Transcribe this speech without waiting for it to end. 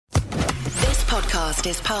podcast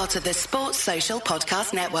is part of the Sports Social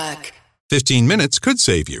Podcast Network. 15 minutes could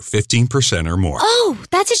save you 15% or more. Oh,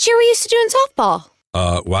 that's a cheer we used to do in softball.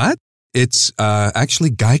 What? It's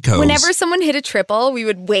actually Geico. Whenever someone hit a triple, we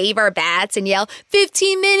would wave our bats and yell,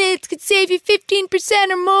 15 minutes could save you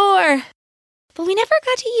 15% or more. But we never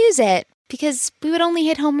got to use it because we would only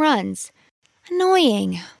hit home runs.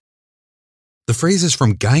 Annoying. The phrase is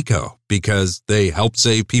from Geico because they help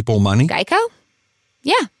save people money. Geico?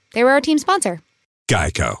 Yeah, they were our team sponsor.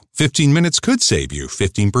 Geico. 15 minutes could save you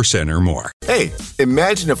 15% or more. Hey,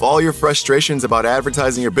 imagine if all your frustrations about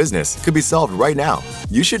advertising your business could be solved right now.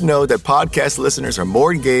 You should know that podcast listeners are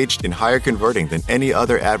more engaged and higher converting than any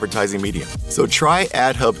other advertising medium. So try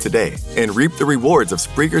AdHub today and reap the rewards of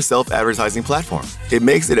Spreaker's self-advertising platform. It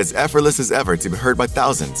makes it as effortless as ever to be heard by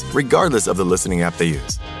thousands, regardless of the listening app they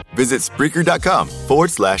use. Visit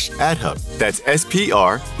Spreaker.com/AdHub. That's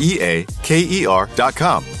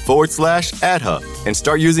SPREAKER.com/AdHub and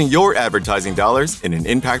start using your advertising dollars in an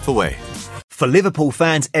impactful way. For Liverpool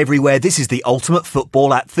fans everywhere, this is the ultimate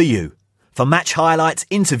football app for you. For match highlights,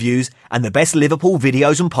 interviews, and the best Liverpool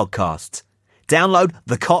videos and podcasts. Download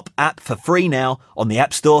the COP app for free now on the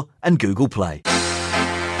App Store and Google Play.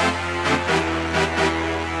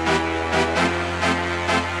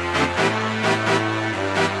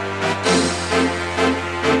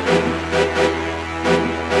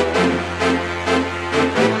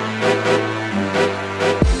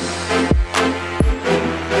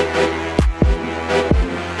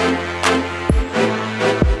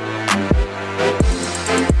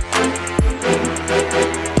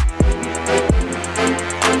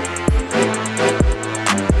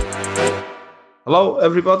 Hello,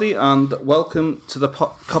 everybody, and welcome to the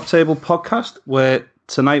Cop Table podcast, where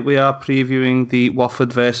tonight we are previewing the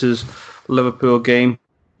Watford versus Liverpool game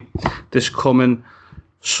this coming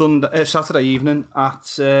Saturday evening at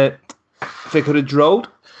Vicarage Road.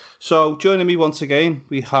 So, joining me once again,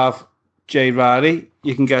 we have Jay Riley.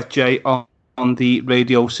 You can get Jay on the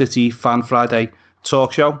Radio City Fan Friday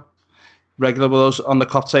talk show, regular with us on the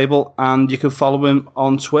Cop Table, and you can follow him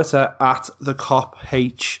on Twitter at the Cop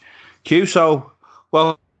HQ. So,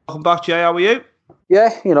 welcome back, Jay. How are you? Yeah,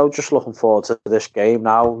 just looking forward to this game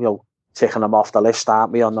now. Ticking them off the list,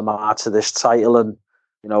 aren't we, on the march to this title? And,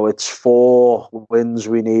 it's 4 wins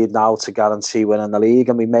we need now to guarantee winning the league.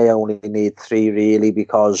 And we may only need 3, really,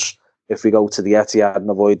 because if we go to the Etihad and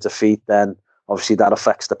avoid defeat, then obviously that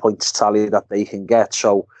affects the points tally that they can get.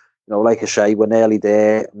 So, like I say, we're nearly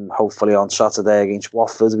there. And hopefully on Saturday against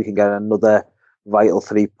Watford, we can get another vital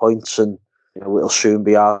 3 points and, it'll soon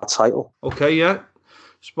be our title. Okay, yeah.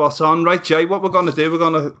 Spot on. Right, Jay, what we're going to do, we're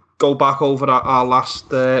going to go back over our last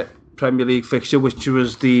Premier League fixture, which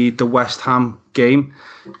was the West Ham game.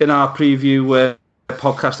 In our preview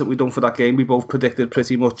podcast that we done for that game, we both predicted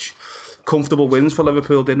pretty much comfortable wins for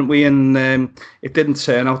Liverpool, didn't we? And it didn't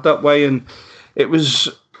turn out that way. And it was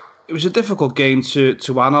a difficult game to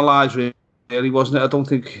analyse, really, wasn't it? I don't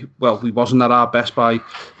think, we wasn't at our best by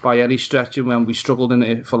any stretch, and when we struggled in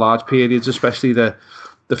it for large periods, especially the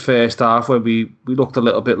first half, where we looked a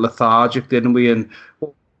little bit lethargic, didn't we, and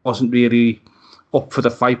wasn't really up for the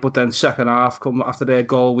fight. But then second half, come after their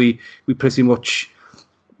goal, we pretty much,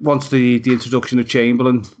 once the introduction of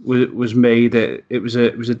Chamberlain was made, it was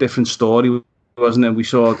a different story, wasn't it?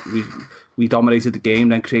 We dominated the game,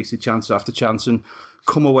 then created chance after chance, and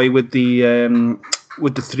come away with the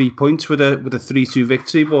 3 points with a 3-2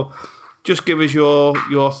 victory. But just give us your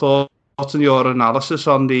thoughts and your analysis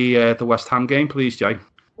on the West Ham game, please, Jay.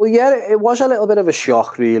 Well, yeah, it was a little bit of a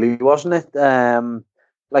shock, really, wasn't it?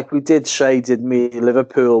 Like we did say, didn't we,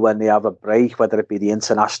 Liverpool, when they have a break, whether it be the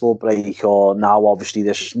international break or now obviously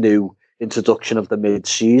this new introduction of the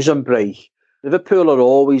mid-season break, Liverpool are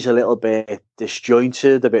always a little bit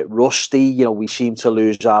disjointed, a bit rusty. We seem to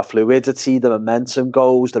lose our fluidity, the momentum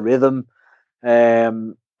goes, the rhythm.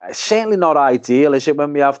 It's certainly not ideal, is it,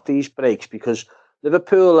 when we have these breaks? Because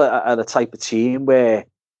Liverpool are the type of team where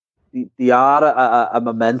they are a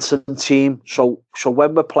momentum team. So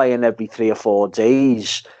when we're playing every 3 or 4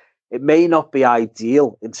 days, it may not be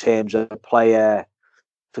ideal in terms of player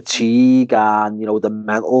fatigue and, the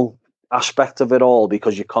mental aspect of it all,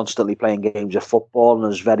 because you're constantly playing games of football and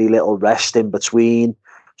there's very little rest in between.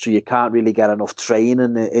 So you can't really get enough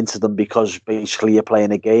training into them because basically you're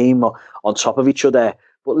playing a game on top of each other.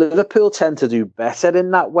 But Liverpool tend to do better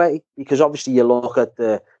in that way, because obviously you look at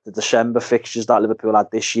the December fixtures that Liverpool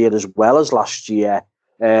had this year as well as last year,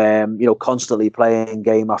 constantly playing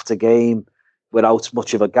game after game without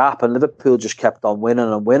much of a gap. And Liverpool just kept on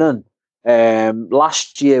winning and winning.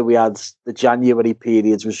 Last year we had the January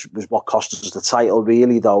periods was what cost us the title,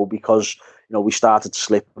 really, though, because we started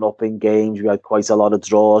slipping up in games. We had quite a lot of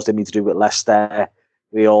draws. Then we drew with Leicester.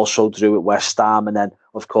 We also drew with West Ham. And then,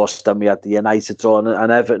 of course, we had the United draw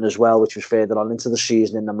and Everton as well, which was further on into the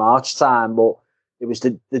season in the March time. But it was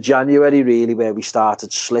the January, really, where we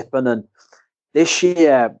started slipping. And this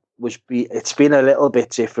year, it's been a little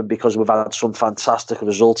bit different because we've had some fantastic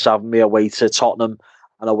results, haven't we, away to Tottenham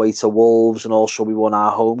and away to Wolves, and also we won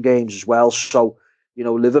our home games as well. So,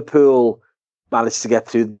 Liverpool managed to get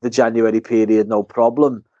through the January period, no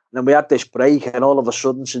problem. And then we had this break, and all of a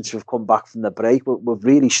sudden, since we've come back from the break, we've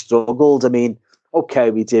really struggled. I mean,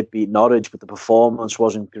 okay, we did beat Norwich, but the performance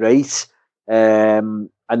wasn't great. And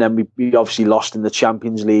then we obviously lost in the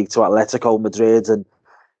Champions League to Atletico Madrid, and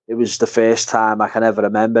it was the first time I can ever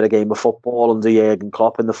remember a game of football under Jurgen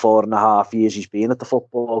Klopp in the 4.5 years he's been at the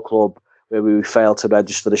football club where we failed to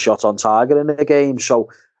register a shot on target in a game. So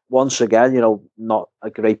once again, not a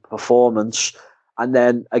great performance. And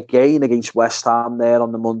then again against West Ham there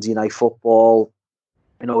on the Monday Night Football,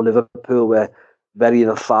 Liverpool were very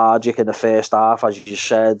lethargic in the first half, as you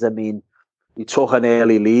said. I mean, we took an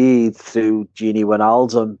early lead through Gini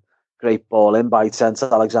Wijnaldum. Great ball in by Trent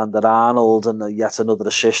Alexander-Arnold, and yet another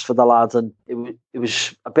assist for the lad. And it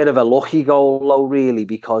was a bit of a lucky goal, though, really,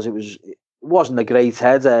 because it wasn't a great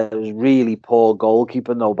header. It was really poor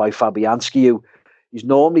goalkeeping, though, by Fabianski, he's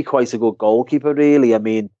normally quite a good goalkeeper, really. I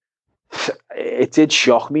mean, it did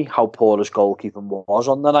shock me how poor his goalkeeping was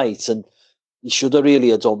on the night, and he should have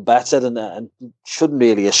really done better and shouldn't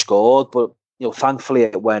really have scored. But, thankfully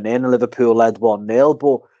it went in and Liverpool led 1-0.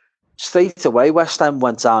 But straight away, West Ham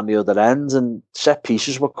went down the other end, and set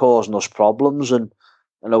pieces were causing us problems. And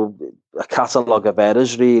a catalogue of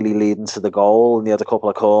errors really leading to the goal. And he had a couple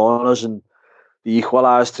of corners, and they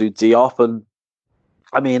equalised through Diop. And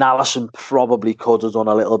I mean, Alisson probably could have done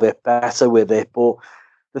a little bit better with it. But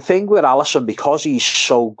the thing with Alisson, because he's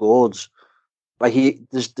so good, like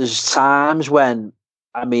there's times when,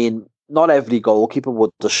 I mean, not every goalkeeper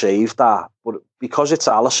would have saved that, but because it's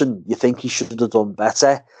Alisson, you think he should have done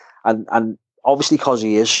better. And obviously, because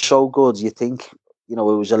he is so good, you think, it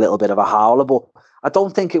was a little bit of a howler. But I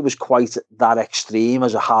don't think it was quite that extreme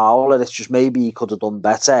as a howler. It's just maybe he could have done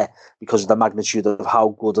better because of the magnitude of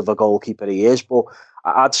how good of a goalkeeper he is. But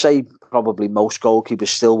I'd say probably most goalkeepers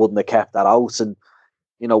still wouldn't have kept that out. And,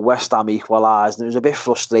 West Ham equalised. And it was a bit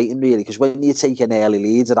frustrating, really, because when you take an early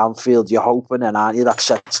lead at Anfield, you're hoping, aren't you, that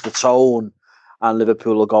sets the tone. And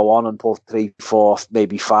Liverpool will go on and put 3, 4,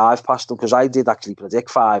 maybe 5 past them, because I did actually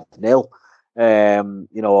predict 5-0. I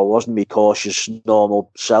wasn't my cautious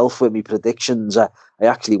normal self with my predictions. I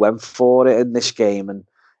actually went for it in this game, and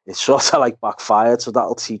it sort of backfired, so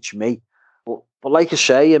that'll teach me. But like I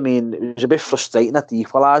say, I mean, it was a bit frustrating that they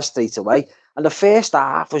equalised straight away. And the first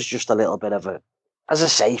half was just a little bit of a, as I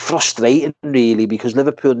say, frustrating, really, because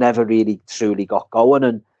Liverpool never really truly got going,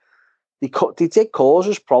 and they did cause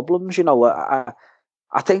us problems.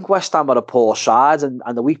 I think West Ham were a poor side, and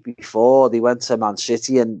the week before they went to Man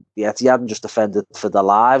City and the Etihad and just defended for their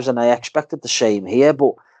lives, and I expected the same here,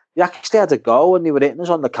 but they actually had a go, and they were hitting us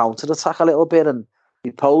on the counter-attack a little bit, and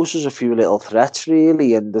he poses a few little threats,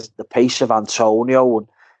 really, and the pace of Antonio. And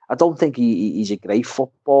I don't think he's a great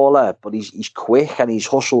footballer, but he's quick and he's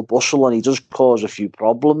hustle-bustle, and he does cause a few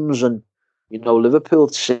problems. And Liverpool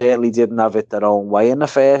certainly didn't have it their own way in the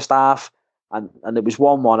first half, and it was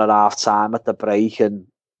 1-1 at half time at the break, and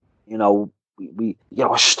we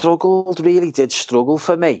struggled, really did struggle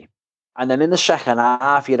for me. And then in the second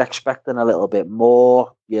half, you're expecting a little bit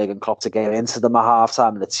more. Jurgen Klopp to get into them at half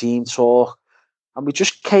time and the team talk, and we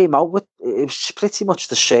just came out with, it was pretty much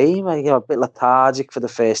the same. A bit lethargic for the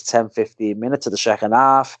first 10-15 minutes of the second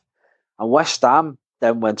half, and West Ham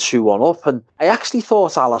then went 2-1 up. And I actually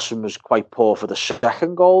thought Alisson was quite poor for the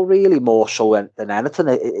second goal, really, more so than anything.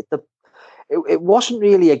 It wasn't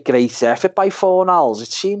really a great effort by Fornals.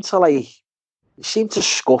 It seemed to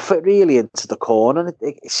scuff it really into the corner. And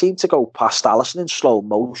it seemed to go past Alisson in slow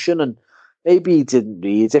motion, and maybe he didn't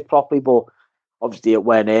read it properly, but obviously it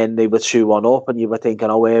went in. They were 2-1 up, and you were thinking,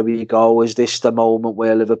 oh, here we go. Is this the moment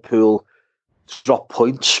where Liverpool drop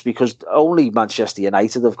points? Because only Manchester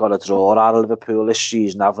United have got a draw out of Liverpool this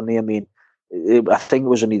season, haven't they? I mean, I think it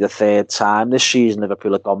was only the third time this season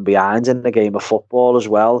Liverpool had gone behind in the game of football as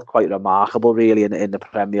well. Quite remarkable, really, in the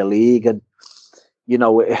Premier League. And,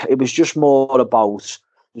 it was just more about,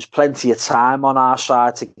 there's plenty of time on our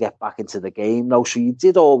side to get back into the game now. So you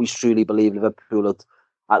did always truly believe Liverpool had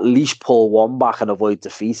at least pull one back and avoid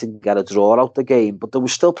defeat and get a draw out the game. But there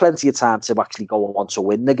was still plenty of time to actually go on to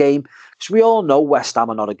win the game. Because we all know West Ham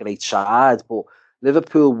are not a great side, but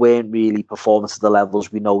Liverpool weren't really performing to the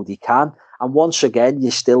levels we know they can. And once again,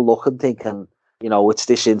 you're still looking, thinking, you know, it's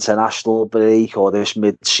this international break or this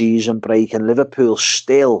mid-season break, and Liverpool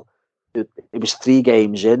still, it was 3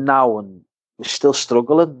 games in now, and we're still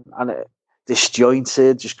struggling, and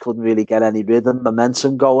disjointed, just couldn't really get any rhythm,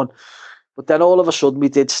 momentum going. But then all of a sudden we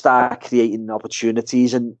did start creating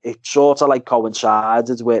opportunities, and it sort of like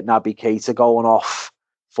coincided with Naby Keita going off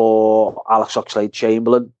for Alex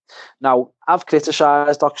Oxlade-Chamberlain. Now, I've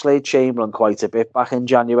criticised Oxlade-Chamberlain quite a bit back in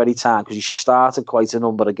January time because he started quite a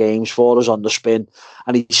number of games for us on the spin,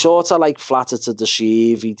 and he sort of like flattered to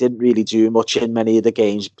deceive. He didn't really do much in many of the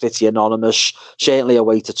games, pretty anonymous, certainly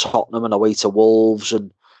away to Tottenham and away to Wolves,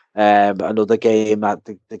 and another game that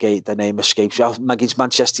the name escapes against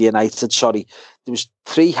Manchester United. Sorry, there was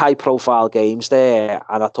 3 high-profile games there,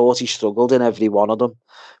 and I thought he struggled in every one of them.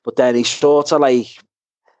 But then he sort of like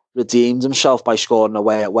redeemed himself by scoring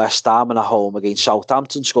away at West Ham and at home against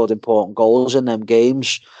Southampton. Scored important goals in them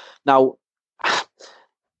games. Now,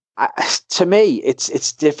 to me,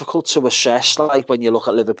 it's difficult to assess. Like when you look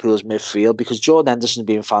at Liverpool's midfield, because Jordan Henderson's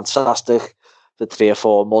been fantastic for 3 or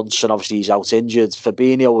 4 months, and obviously he's out injured.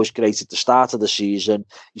 Fabinho was great at the start of the season.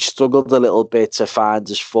 He struggled a little bit to find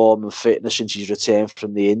his form and fitness since he's returned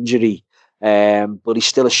from the injury, but he's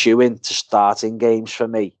still a shoo-in to start in games for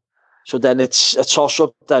me. So then it's a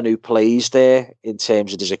toss-up then who plays there in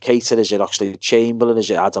terms of, is it Keita, is it Oxlade-Chamberlain, is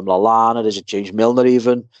it Adam Lallana, is it James Milner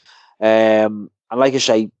even? And like I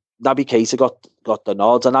say, Naby Keita got the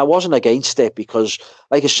nod, and I wasn't against it because,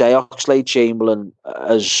 like I say, Oxlade-Chamberlain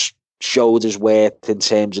has showed his worth in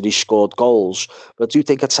terms of he scored goals, but I do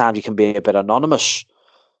think at times he can be a bit anonymous.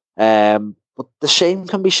 But the same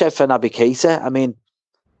can be said for Naby Keita. I mean,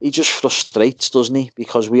 he just frustrates, doesn't he?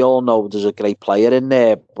 Because we all know there's a great player in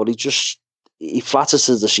there, but he flatters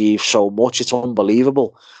to deceive so much. It's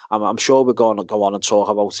unbelievable. I'm sure we're going to go on and talk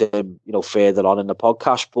about him, you know, further on in the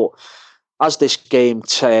podcast. But as this game,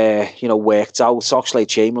 worked out,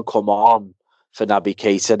 Oxlade-Chamberlain come on for Naby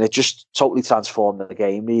Keita, and it just totally transformed the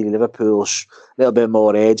game, really. Liverpool's a little bit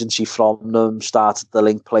more urgency from them, the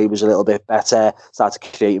link play was a little bit better, started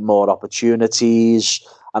creating more opportunities,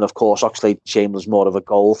 and of course Oxlade-Chamberlain's more of a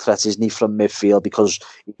goal threat, isn't he, from midfield, because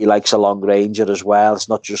he likes a long ranger as well. It's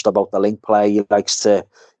not just about the link play, he likes to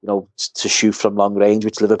shoot from long range,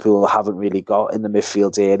 which Liverpool haven't really got in the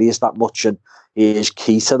midfield areas that much, and he is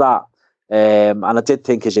key to that. And I did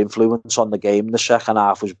think his influence on the game in the second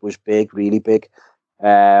half was big, really big.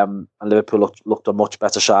 And Liverpool looked a much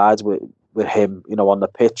better side with him, you know, on the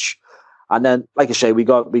pitch. And then, like I say, we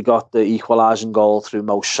got the equalising goal through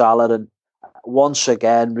Mo Salah, and once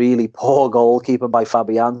again, really poor goalkeeping by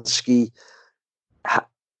Fabianski.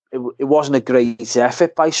 It wasn't a great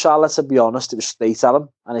effort by Salah, to be honest. It was straight at him,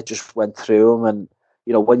 and it just went through him. And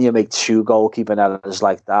you know, when you make 2 goalkeeping errors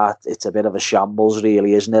like that, it's a bit of a shambles,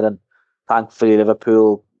 really, isn't it? And thankfully,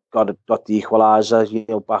 Liverpool got the equaliser, you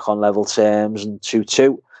know, back on level terms, and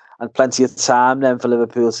 2-2, and plenty of time then for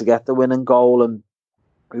Liverpool to get the winning goal, and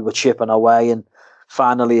we were chipping away, and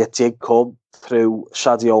finally it did come through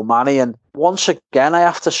Sadio Mane. And once again, I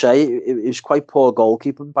have to say, it was quite poor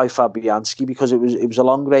goalkeeping by Fabianski, because it was a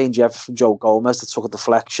long range effort from Joe Gomez that took a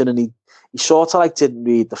deflection, and he sort of like didn't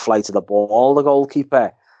read the flight of the ball, the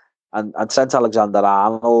goalkeeper, and Trent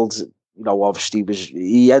Alexander-Arnold, you know, obviously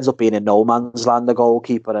he ends up being in no man's land, the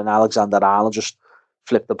goalkeeper, and Alexander-Arnold just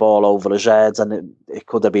flipped the ball over his head, and it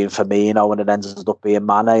could have been Firmino, and it ended up being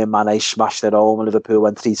Mane, and Mane smashed it home, and Liverpool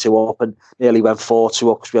went 3-2 up, and nearly went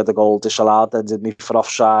 4-2 up because we had the goal disallowed, then didn't we, for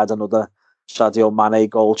offside, another Sadio Mane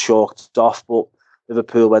goal chalked off, but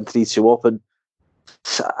Liverpool went 3-2 up, and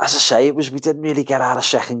as I say, we didn't really get out of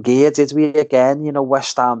second gear, did we? Again, you know,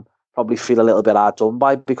 West Ham probably feel a little bit hard done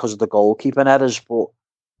by because of the goalkeeping errors, but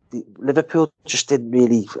Liverpool just didn't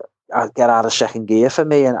really get out of second gear for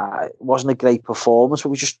me, and it wasn't a great performance, but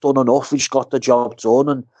we just done enough. We just got the job done,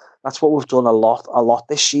 and that's what we've done a lot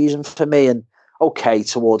this season for me. And okay,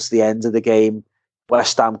 towards the end of the game,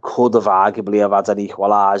 West Ham could have arguably had an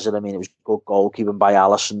equaliser. I mean, it was good goalkeeping by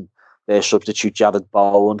Alisson. Their substitute Jared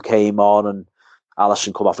Bowen came on, and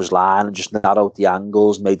Alisson come off his line and just narrowed the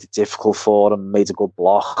angles, made it difficult for him, made a good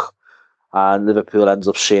block, and Liverpool ended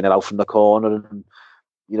up seeing it out from the corner, and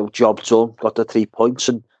you know, job done, got the 3 points,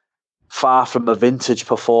 and far from a vintage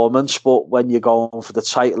performance, but when you're going for the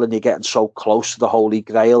title and you're getting so close to the Holy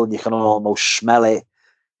Grail and you can almost smell it,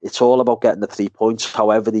 it's all about getting the 3 points,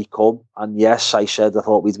 however they come. And yes, I said I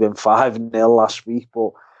thought we'd win 5-0 last week,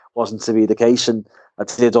 but wasn't to be the case. And I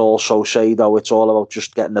did also say, though, it's all about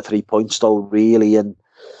just getting the 3 points, though, really. And,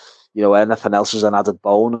 you know, anything else is an added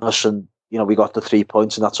bonus. And, you know, we got the 3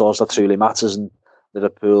 points, and that's all that truly matters. And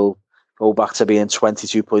Liverpool go back to being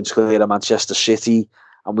 22 points clear of Manchester City.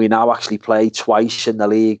 and we now actually play twice in the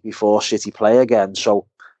league before City play again. So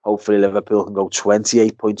hopefully Liverpool can go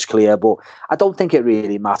 28 points clear. But I don't think it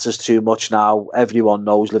really matters too much now. Everyone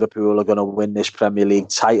knows Liverpool are going to win this Premier League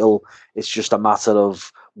title. It's just a matter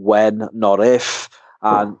of when, not if.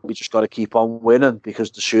 And we just got to keep on winning, because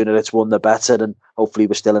the sooner it's won, the better. And hopefully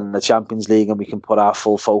we're still in the Champions League and we can put our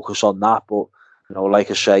full focus on that. But, you know, like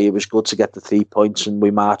I say, it was good to get the 3 points, and we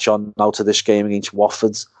march on now to this game against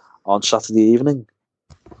Watford on Saturday evening.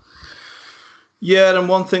 Yeah, and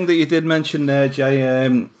one thing that you did mention there,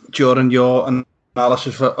 Jay, during your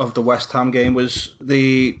analysis of the West Ham game was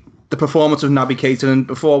the performance of Naby Keita. And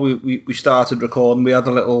before we started recording, we had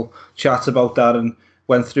a little chat about that and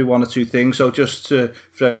went through one or two things. So just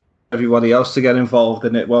for everybody else to get involved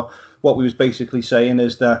in it, well, what we was basically saying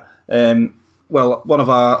is that, one of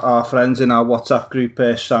our friends in our WhatsApp group,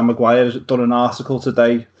 Sam Maguire, has done an article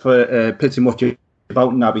today for pretty much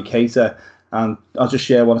about Naby Keita. And I'll just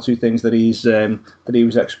share one or two things that he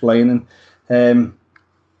was explaining.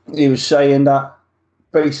 He was saying that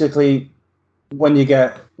basically when you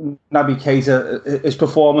get Naby Keita, his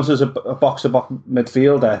performance as a box-to-box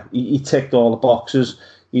midfielder, he ticked all the boxes.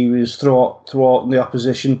 He was throughout the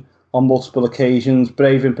opposition on multiple occasions,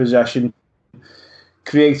 brave in possession,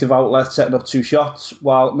 creative outlet, setting up 2 shots.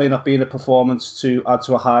 While it may not be in a performance to add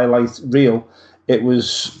to a highlight reel, it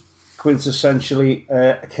was quintessentially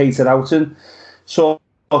a Keita outing. So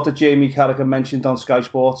that Jamie Carragher mentioned on Sky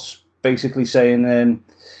Sports, basically saying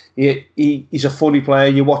he's a funny player.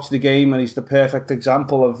 You watch the game and he's the perfect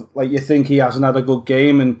example of, like, you think he hasn't had a good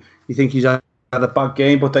game and you think he's had a bad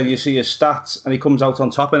game, but then you see his stats and he comes out on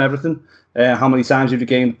top in everything. How many times he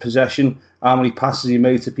regained possession, how many passes he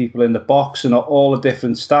made to people in the box, and all the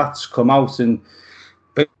different stats come out, and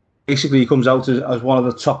basically he comes out as one of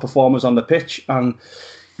the top performers on the pitch. And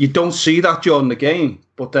you don't see that during the game,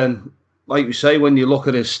 but then, like you say, when you look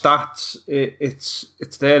at his stats,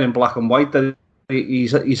 it's there in black and white that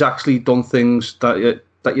he's actually done things that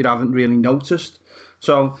you haven't really noticed.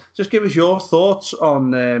 So, just give us your thoughts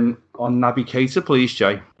on Naby Keita, please,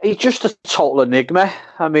 Jay. He's just a total enigma.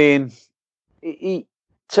 I mean,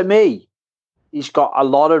 to me, he's got a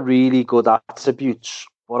lot of really good attributes,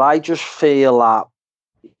 but I just feel that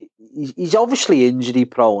he's obviously injury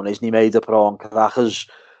prone, isn't he, made the prone crackers?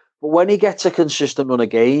 But when he gets a consistent run of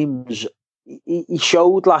games, he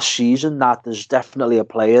showed last season that there's definitely a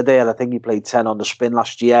player there. I think he played 10 on the spin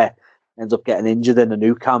last year, ended up getting injured in the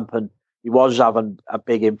Nou Camp, and he was having a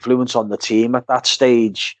big influence on the team at that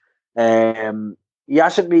stage. He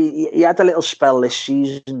had a little spell this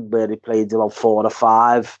season where he played about 4 or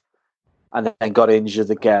 5 and then got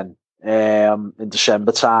injured again in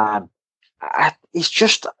December time. It's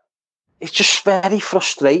just very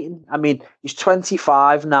frustrating. I mean, he's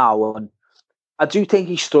 25 now, and I do think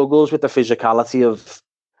he struggles with the physicality of...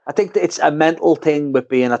 I think that it's a mental thing with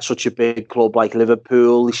being at such a big club like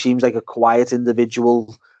Liverpool. He seems like a quiet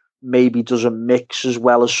individual, maybe doesn't mix as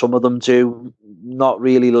well as some of them do, not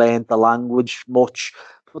really learned the language much.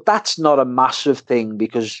 But that's not a massive thing,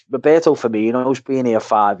 because Roberto Firmino's been here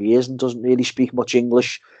 5 years and doesn't really speak much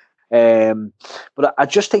English. But I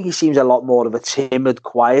just think he seems a lot more of a timid,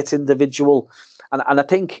 quiet individual. And I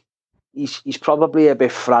think he's probably a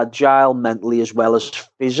bit fragile mentally as well as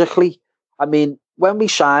physically. I mean, when we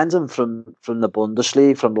signed him from the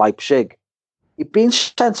Bundesliga, from Leipzig, he'd been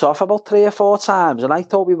sent off about 3 or 4 times, and I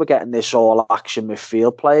thought we were getting this all-action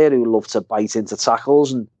midfield player who loved to bite into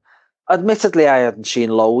tackles. And admittedly, I hadn't seen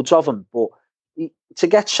loads of him, but to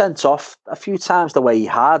get sent off a few times the way he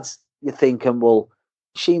had, you're thinking, well,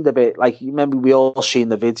 he seemed a bit like... You remember we all seen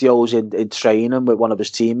the videos in training with one of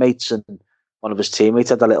his teammates, and one of his teammates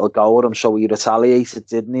had a little go at him, so he retaliated,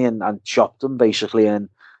 didn't he, and chopped him, basically, and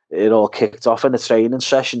it all kicked off in a training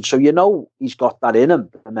session. So you know he's got that in him.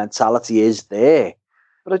 The mentality is there.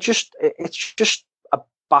 But it's just a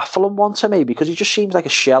baffling one to me, because he just seems like a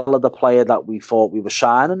shell of the player that we thought we were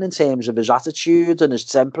signing in terms of his attitude and his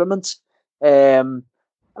temperament. And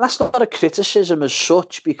that's not a criticism as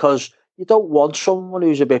such, because you don't want someone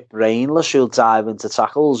who's a bit brainless who'll dive into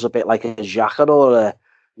tackles, a bit like a Xhaka or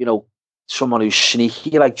someone who's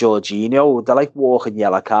sneaky like Jorginho. They're like walking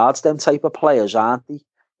yellow cards, them type of players, aren't they?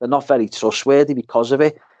 They're not very trustworthy because of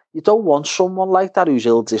it. You don't want someone like that who's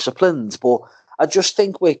ill-disciplined. But I just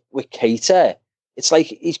think with Keita, it's like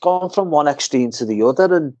he's gone from one extreme to the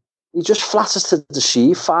other, and he just flatters to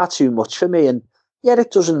deceive far too much for me. And yeah, it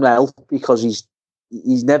doesn't help because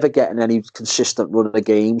he's never getting any consistent run of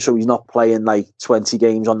games, so he's not playing like 20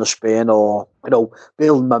 games on the spin or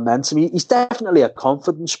building momentum. He's definitely a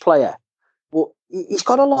confidence player, but he's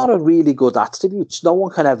got a lot of really good attributes. No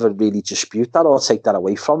one can ever really dispute that or take that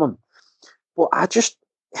away from him. But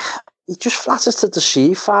he just flatters to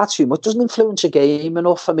deceive far too much. Doesn't influence a game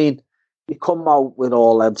enough. I mean, you come out with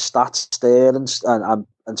all them stats there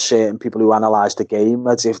and certain people who analyse the game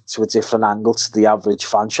as if to a different angle to the average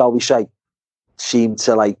fan, shall we say, seem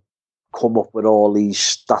to like come up with all these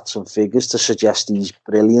stats and figures to suggest he's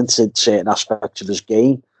brilliant in certain aspects of his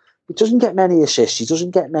game. He doesn't get many assists, he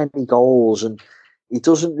doesn't get many goals, and he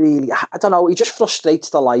doesn't really, I don't know, he just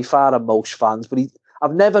frustrates the life out of most fans. But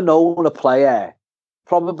I've never known a player,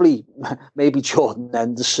 probably maybe Jordan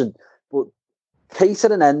Henderson, but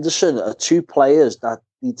Keita and Henderson are two players that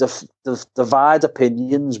divide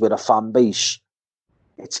opinions with a fan base.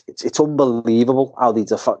 It's unbelievable how they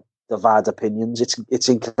divide opinions. It's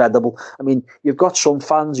incredible. I mean, you've got some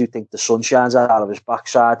fans who think the sun shines out of his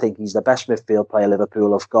backside, think he's the best midfield player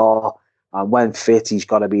Liverpool have got, and when fit, he's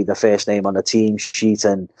got to be the first name on the team sheet,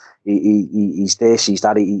 and he's this, he's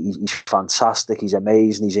that, he's fantastic, he's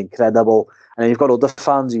amazing, he's incredible. And then you've got other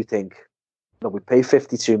fans who think, we pay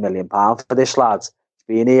 £52 million for this lad. He's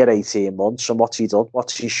been here 18 months, and what's he done?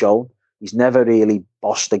 What's he shown? He's never really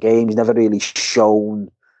bossed the game. He's never really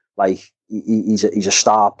shown like he's a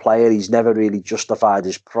star player. He's never really justified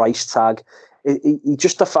his price tag. He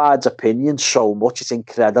justifies opinion so much. It's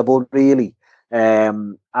incredible, really.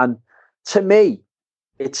 And to me,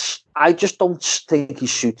 I just don't think he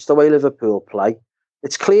suits the way Liverpool play.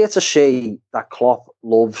 It's clear to see that Klopp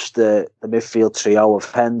loves the midfield trio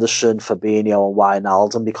of Henderson, Fabinho and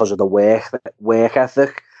Wijnaldum because of the work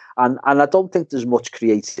ethic. And I don't think there's much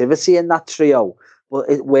creativity in that trio, but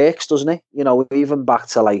it works, doesn't it? You know, even back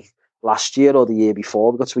to like last year or the year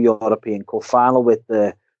before, we got to a European Cup final with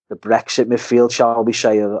the Brexit midfield, shall we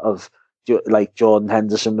say, of like Jordan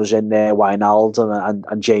Henderson was in there, Wijnaldum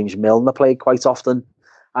and James Milner played quite often.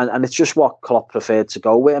 And it's just what Klopp preferred to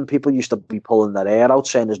go with. And people used to be pulling their hair out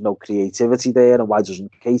saying there's no creativity there and why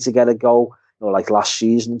doesn't Keita get a go? You know, like last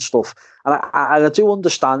season and stuff. And I do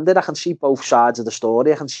understand it. I can see both sides of the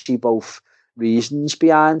story. I can see both reasons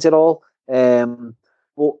behind it all.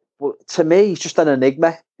 But to me, he's just an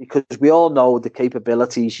enigma because we all know the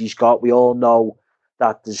capabilities he's got. We all know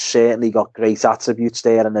that there's certainly got great attributes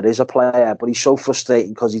there and there is a player, but he's so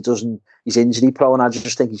frustrating because he's injury prone. I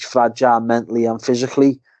just think he's fragile mentally and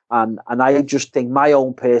physically. And I just think my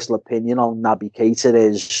own personal opinion on Naby Keita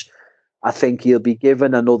is I think he'll be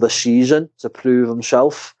given another season to prove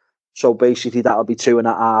himself. So basically that'll be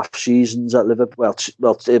 2.5 seasons at Liverpool.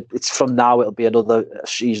 Well, it's from now, it'll be another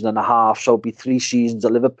season and a half. So it'll be 3 seasons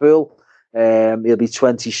at Liverpool. He'll be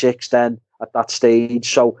 26 then at that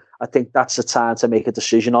stage. So I think that's the time to make a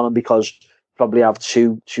decision on him because probably have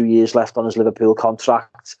two years left on his Liverpool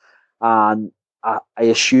contract. And I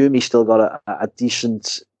assume he's still got a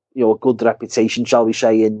decent, a good reputation, shall we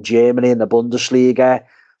say, in Germany, in the Bundesliga.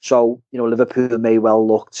 So, Liverpool may well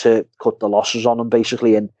look to cut the losses on him,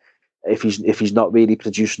 basically. And if he's not really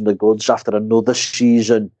producing the goods after another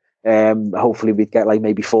season, hopefully we'd get like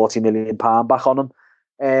maybe £40 million back on him.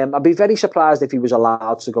 I'd be very surprised if he was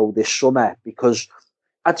allowed to go this summer because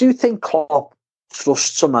I do think Klopp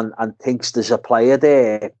trusts him and thinks there's a player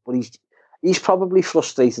there, but he's probably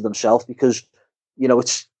frustrated himself because,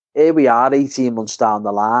 it's here we are 18 months down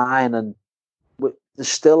the line and there's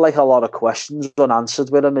still like a lot of questions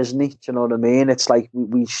unanswered with him, isn't he? Do you know what I mean? It's like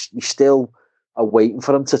we still are waiting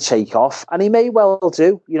for him to take off, and he may well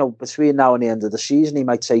do. Between now and the end of the season, he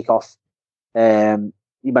might take off.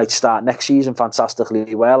 He might start next season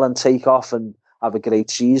fantastically well and take off and have a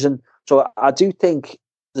great season. So I do think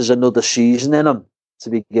there's another season in him to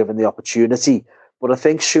be given the opportunity. But I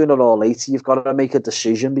think sooner or later you've got to make a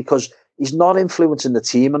decision because he's not influencing the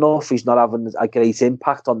team enough. He's not having a great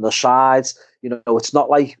impact on the sides. It's not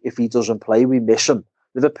like if he doesn't play, we miss him.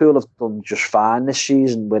 Liverpool have done just fine this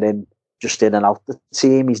season with him just in and out the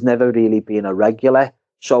team. He's never really been a regular.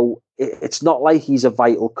 So it's not like he's a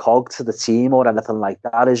vital cog to the team or anything like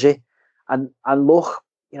that, is he? And look,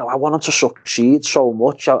 I want him to succeed so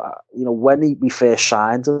much. When we first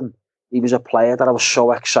signed him, he was a player that I was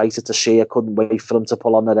so excited to see. I couldn't wait for him to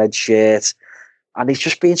pull on the red shirt. And he's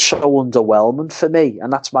just been so underwhelming for me.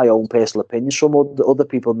 And that's my own personal opinion. Some other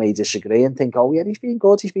people may disagree and think, oh, yeah, he's been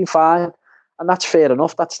good, he's been fine. And that's fair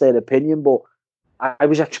enough. That's their opinion. But I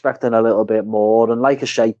was expecting a little bit more. And like I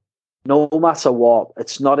say, no matter what,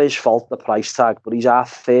 it's not his fault, the price tag, but he's our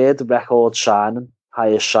third record signing,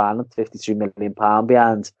 highest signing, £52 million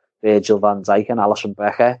behind Virgil van Dijk and Alisson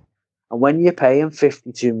Becker. And when you're paying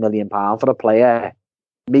 £52 million for a player,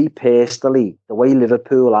 me personally, the way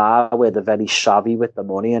Liverpool are, where they're very savvy with the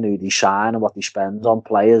money and who they sign and what they spend on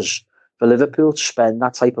players, for Liverpool to spend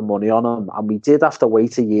that type of money on him, and we did have to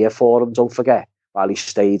wait a year for him, don't forget, while he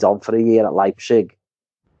stayed on for a year at Leipzig.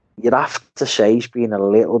 you'd have to say he's been a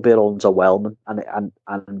little bit underwhelming, and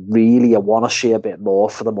really I want to see a bit more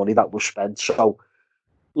for the money that was spent. So,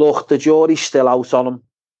 look, the jury's still out on him,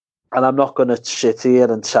 and I'm not going to sit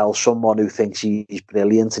here and tell someone who thinks he's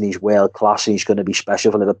brilliant and he's world class and he's going to be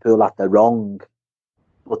special for Liverpool that they're wrong.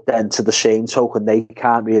 But then, to the same token, they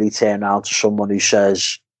can't really turn around to someone who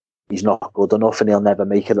says he's not good enough and he'll never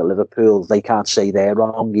make it at Liverpool. They can't say they're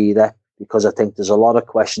wrong either, because I think there's a lot of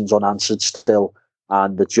questions unanswered still.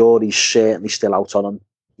 And the jury's certainly still out on him.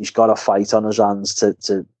 He's got a fight on his hands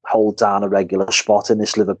to hold down a regular spot in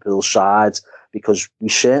this Liverpool side, because we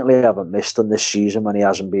certainly haven't missed him this season when he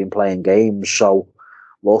hasn't been playing games. So,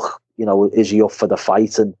 look, is he up for the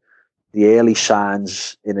fight? And the early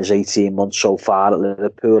signs in his 18 months so far at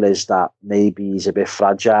Liverpool is that maybe he's a bit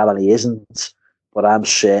fragile, and he isn't. But I'm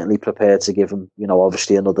certainly prepared to give him,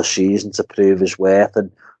 obviously another season to prove his worth,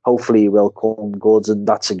 and hopefully he will come good, and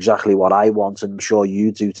that's exactly what I want, and I'm sure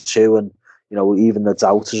you do too, and even the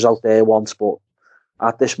doubters out there want. But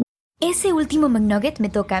at this moment, Ese último McNugget me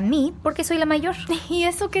toca a mí porque soy la mayor. ¿Y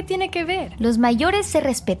eso qué tiene que ver? Los mayores se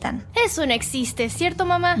respetan. Eso no existe, ¿cierto,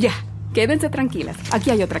 mamá? Ya, quédense tranquilas. Aquí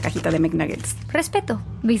hay otra cajita de McNuggets. Respeto,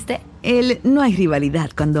 ¿viste? No hay rivalidad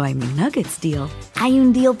cuando hay McNuggets deal. Hay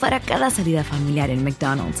un deal para cada salida familiar en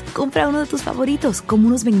McDonald's. Compra uno de tus favoritos, como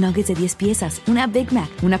unos McNuggets de 10 piezas, una Big Mac,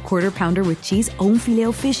 una Quarter Pounder with Cheese o un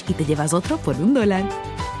Filet-O-Fish y te llevas otro por $1.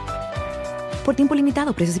 Por tiempo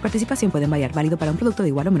limitado, precios y participación pueden variar. Válido para un producto de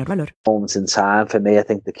igual o menor valor. Moments in time, for me, I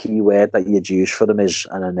think the key word that you'd use for them is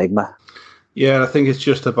an enigma. Yeah, I think it's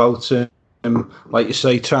just about, like you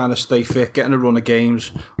say, trying to stay fit, getting a run of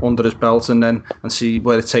games under his belt, and see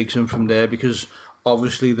where it takes him from there. Because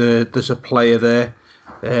obviously there's a player there,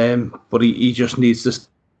 but he just needs to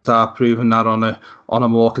start proving that on a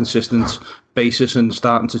more consistent basis and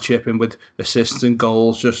starting to chip in with assists and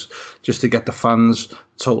goals just to get the fans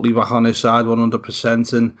totally back on his side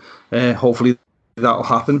 100%, and hopefully that'll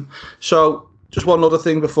happen. So just one other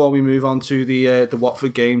thing before we move on to the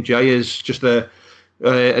Watford game, Jay, is just a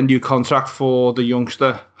new contract for the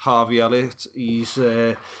youngster Harvey Elliott. He's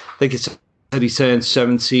I think it's he turns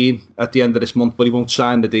 17 at the end of this month, but he won't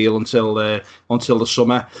sign the deal until the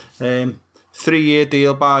summer. 3-year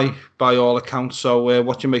deal by all accounts. So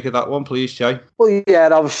what do you make of that one, please, Jay? Well, yeah,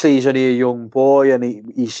 obviously he's only a young boy, and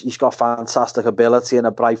he's got fantastic ability and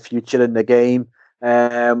a bright future in the game.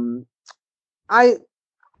 I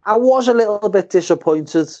was a little bit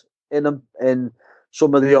disappointed in him in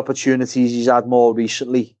some of the opportunities he's had more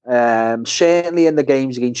recently. Certainly in the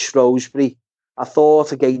games against Shrewsbury, I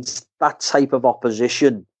thought against that type of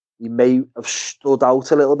opposition, he may have stood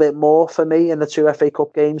out a little bit more for me in the 2 FA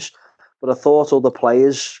Cup games. But I thought other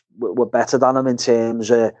players were better than him in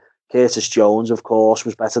terms of Curtis Jones, of course,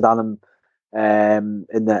 was better than him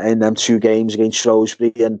in them 2 games against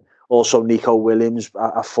Shrewsbury, and also Nico Williams,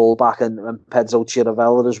 a fullback, and Pedro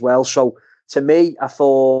Chiravella as well. So to me, I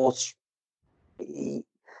thought he's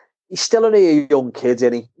still only a young kid,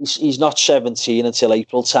 isn't he? He's not 17 until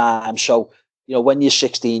April time. So, when you're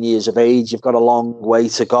 16 years of age, you've got a long way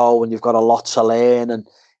to go and you've got a lot to learn. And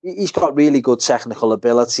he's got really good technical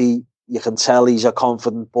ability. You can tell he's a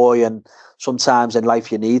confident boy, and sometimes in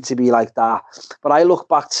life you need to be like that. But I look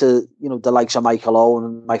back to, the likes of Michael Owen,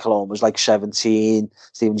 and Michael Owen was like 17,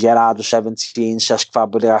 Steven Gerrard was 17, Cesc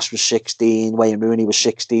Fabregas was 16, Wayne Rooney was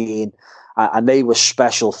 16, and they were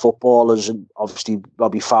special footballers, and obviously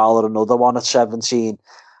Robbie Fowler, another one at 17,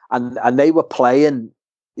 and they were playing,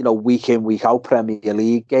 week in, week out Premier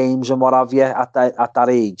League games and what have you at that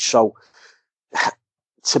age. So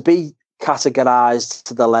to be categorised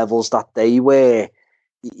to the levels that they were,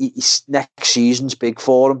 next season's big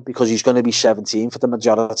for him, because he's going to be 17 for the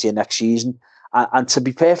majority of next season. And to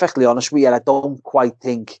be perfectly honest with you, I don't quite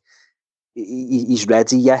think he's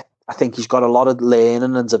ready yet. I think he's got a lot of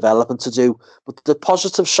learning and development to do. But the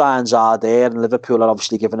positive signs are there, and Liverpool are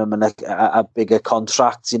obviously giving him a bigger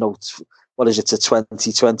contract, what is it, to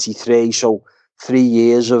 2023. So 3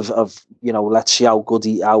 years of let's see how good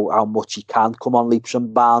how much he can come on leaps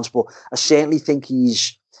and bounds. But I certainly think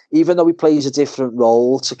even though he plays a different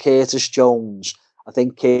role to Curtis Jones, I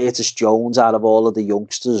think Curtis Jones, out of all of the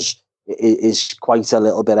youngsters, is quite a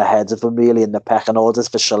little bit ahead of him really in the pecking order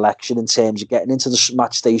for selection, in terms of getting into the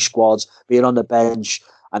match day squads, being on the bench,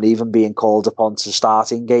 and even being called upon to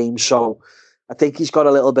start in games. So I think he's got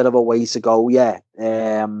a little bit of a way to go, yeah.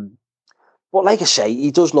 But like I say,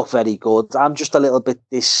 he does look very good. I'm just a little bit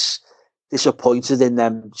disappointed in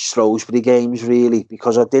them Shrewsbury games, really,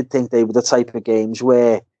 because I did think they were the type of games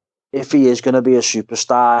where if he is going to be a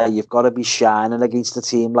superstar, you've got to be shining against a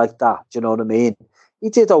team like that. Do you know what I mean? He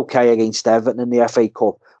did okay against Everton in the FA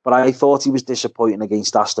Cup, But I thought he was disappointing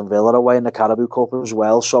against Aston Villa away in the Carabao Cup as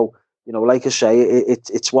well. So, you know, like I say,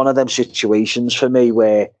 it's one of them situations for me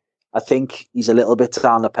where I think he's a little bit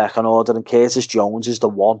down the pecking order, and Curtis Jones is the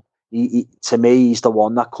one. To me, he's the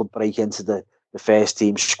one that could break into the first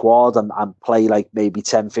team squad and play like maybe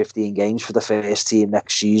 10, 15 games for the first team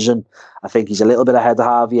next season. I think he's a little bit ahead of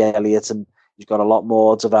Harvey Elliott, and he's got a lot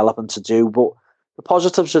more development to do. But the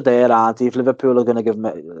positives are there, aren't they? If Liverpool are going to give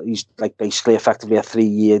him, he's like basically effectively a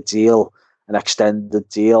 3-year deal, an extended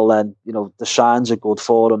deal, then, you know, the signs are good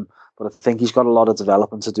for him. But I think he's got a lot of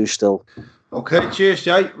development to do still. Okay, cheers,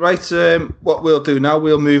 Jay. Right, what we'll do now,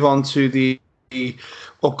 we'll move on to the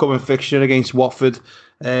upcoming fixture against Watford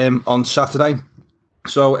on Saturday.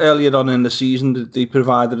 So earlier on in the season, they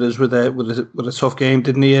provided us with a tough game,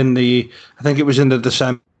 didn't he? I think it was in the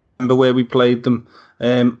December where we played them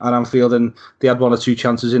at Anfield, and they had 1 or 2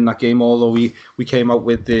 chances in that game. Although we came out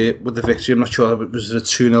with the victory, I'm not sure if it was a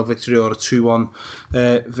 2-0 victory or a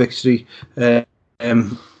 2-1 victory.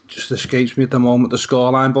 Just escapes me at the moment, the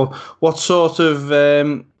scoreline. But what sort of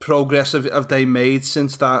progress have they made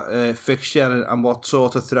since that fixture, and what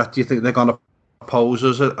sort of threat do you think they're going to pose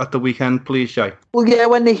us at the weekend, please, Jay? Well, yeah,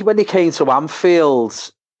 when he came to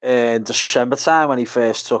Anfield in December time, when he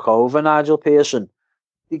first took over, Nigel Pearson,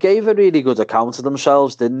 he gave a really good account of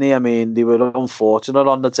themselves, didn't he? I mean, they were unfortunate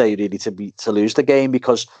on the day, really, to lose the game,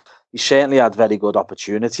 because he certainly had very good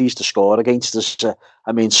opportunities to score against us.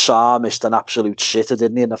 I mean, Sarr missed an absolute sitter,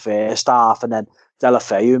 didn't he, in the first half, and then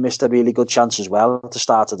Deulofeu missed a really good chance as well at the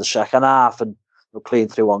start of the second half, and clean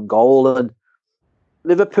through on goal. And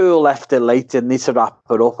Liverpool left it late, didn't they, to wrap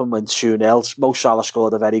it up and win 2-0. Mo Salah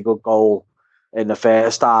scored a very good goal in the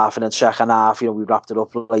first half, and then second half, we wrapped it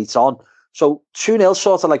up late on. So 2-0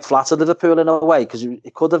 sort of like flattered Liverpool in a way, because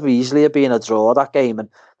it could have easily been a draw, that game. And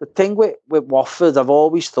the thing with Watford, I've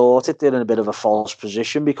always thought they're in a bit of a false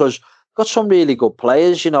position, because they've got some really good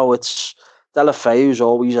players. It's Deulofeu, who's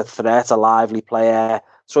always a threat, a lively player.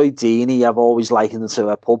 Troy Deeney, I've always likened him to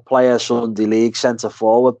a pub player, Sunday League centre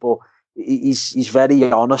forward, but he's very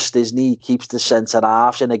honest, isn't he? He keeps the centre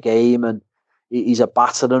halves in a game, and he's a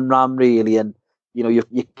battering ram, really. And you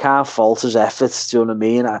can't fault his efforts. Do you know what I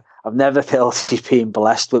mean? I've never felt he's been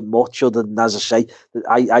blessed with much, other than, as I say,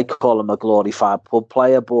 I call him a glorified pub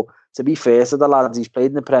player. But to be fair to the lad, he's played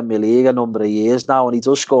in the Premier League a number of years now, and he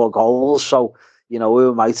does score goals. So,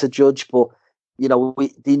 who am I to judge? But,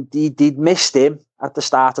 they'd missed him at the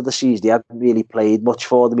start of the season. He hadn't really played much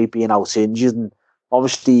for them. He'd been out injured, and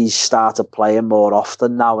obviously he's started playing more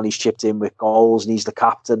often now, and he's chipped in with goals, and he's the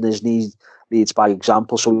captain, and he leads by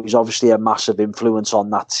example. So he's obviously a massive influence on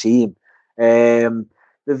that team.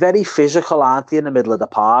 They're very physical, aren't they, in the middle of the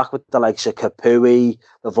park, with the likes of Capuy.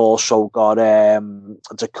 They've also got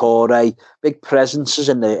Decore, big presences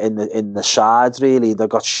in the side, really. They've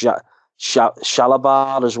got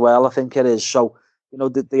Shalabar as well, I think it is. So,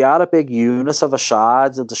 they are a big unit of a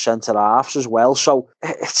side, of the centre halves as well. So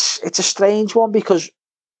it's a strange one, because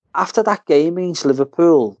after that game against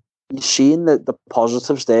Liverpool, you've seen the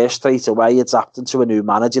positives there straight away, adapting to a new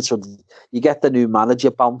manager. So you get the new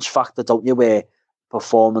manager bounce factor, don't you, where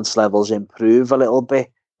performance levels improve a little bit.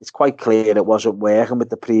 It's quite clear it wasn't working with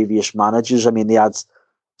the previous managers. I mean, they had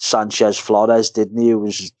Sanchez Flores, didn't he? It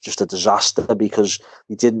was just a disaster, because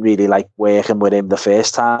he didn't really like working with him the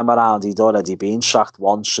first time around. He'd already been sacked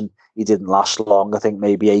once, and he didn't last long. I think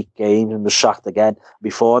maybe 8 games, and was sacked again.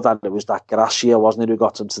 Before that, it was that Gracia, wasn't it, who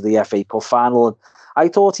got him to the FA Cup final. And I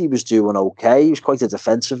thought he was doing okay. He was quite a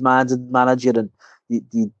defensive-minded manager, and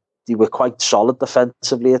they were quite solid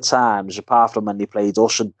defensively at times, apart from when they played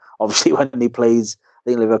us. And obviously when they played, I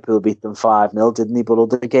think Liverpool beat them 5-0, didn't he? But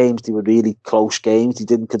other games, they were really close games. They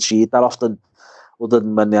didn't concede that often, other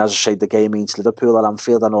than when, as I say, the game against Liverpool at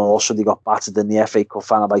Anfield, and also they got battered in the FA Cup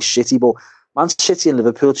final by City. But Man City and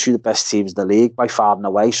Liverpool, 2 of the best teams in the league by far and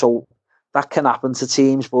away. So that can happen to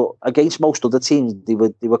teams, but against most other teams, they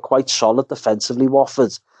were quite solid defensively,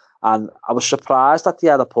 Watford. And I was surprised that they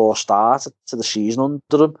had a poor start to the season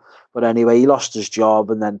under him. But anyway, he lost his job,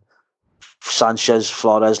 and then Sanchez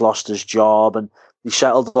Flores lost his job, and they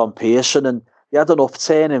settled on Pearson, and they had an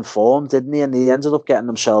upturn in form, didn't they? And they ended up getting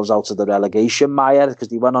themselves out of the relegation mire, because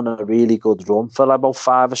they went on a really good run for about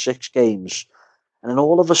 5 or 6 games. And then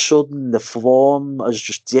all of a sudden, the form has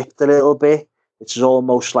just dipped a little bit. It's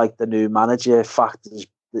almost like the new manager fact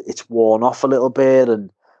it's worn off a little bit, and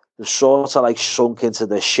they've sort of like sunk into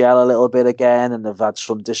the shell a little bit again, and they've had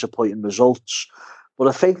some disappointing results. But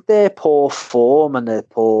I think their poor form and their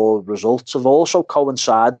poor results have also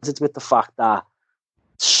coincided with the fact that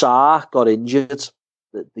Sarr got injured,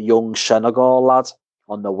 the young Senegal lad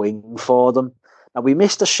on the wing for them. Now, we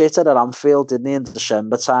missed a shitter at Anfield, didn't he, in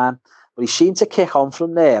December time? But he seemed to kick on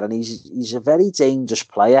from there, and he's a very dangerous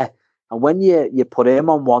player. And when you put him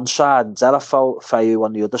on one side and Deulofeu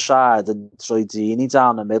on the other side and Troy Deeney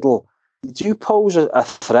down the middle, you do pose a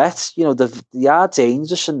threat. You know, they are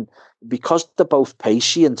dangerous, and because they're both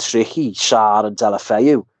pacey and tricky, Sarr and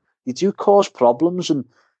Deulofeu, they do cause problems. And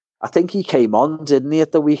I think he came on, didn't he,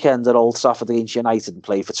 at the weekend at Old Trafford against United and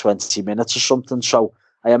played for 20 minutes or something. So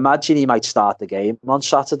I imagine he might start the game on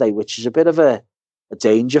Saturday, which is a bit of a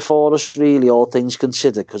danger for us, really, all things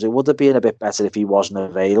considered, because it would have been a bit better if he wasn't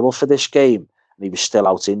available for this game and he was still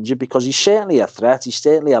out injured, because he's certainly a threat. He's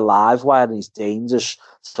certainly a live wire and he's dangerous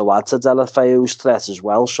to add to Deulofeu's threat as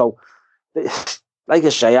well. So, like I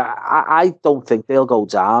say, I don't think they'll go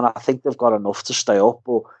down. I think they've got enough to stay up,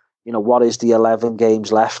 but you know, what is the 11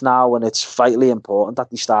 games left now? And it's vitally important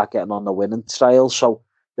that they start getting on the winning trail. So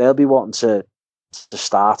they'll be wanting to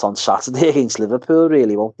start on Saturday against Liverpool,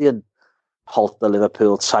 really, won't they? And halt the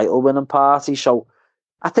Liverpool title winning party. So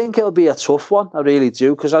I think it'll be a tough one. I really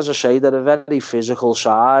do, because as I say, they're a very physical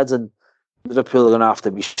side, and Liverpool are going to have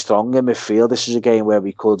to be strong in midfield. This is a game where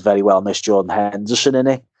we could very well miss Jordan Henderson in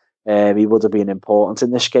it. He would have been important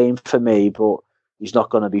in this game for me, but he's not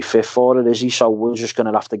going to be fit for it, is he? So we're just going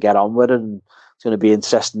to have to get on with it, and it's going to be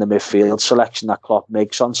interesting, the midfield selection that Klopp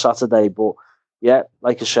makes on Saturday. But yeah,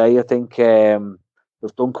 like I say, I think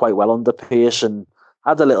they've done quite well under Pearson.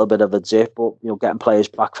 Had a little bit of a dip, but you know, getting players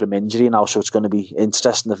back from injury now, so it's going to be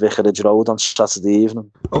interesting at Vicarage Road on Saturday evening.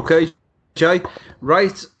 Okay, Jay.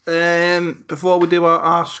 Right, before we do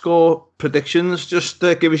our score predictions, just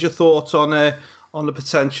give us your thoughts on the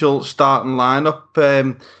potential starting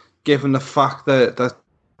lineup, given the fact that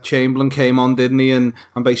Chamberlain came on, didn't he, and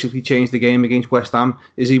basically changed the game against West Ham.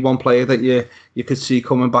 Is he one player that you could see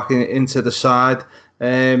coming back into the side?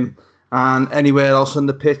 And anywhere else on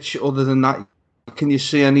the pitch other than that, can you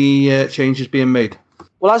see any changes being made?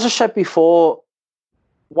 Well, as I said before,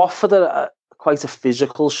 Watford are quite a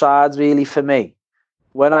physical side, really, for me.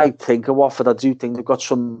 When I think of Watford, I do think they've got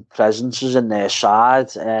some presences in their side.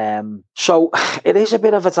 So it is a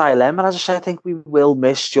bit of a dilemma. As I say, I think we will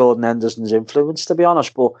miss Jordan Henderson's influence, to be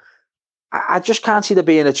honest. But I just can't see there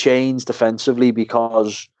being a change defensively,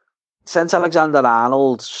 because since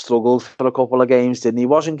Alexander-Arnold struggled for a couple of games, didn't he? He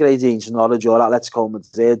wasn't great against Norwich or Atletico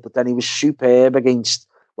Madrid, but then he was superb against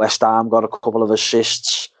West Ham, got a couple of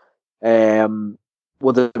assists.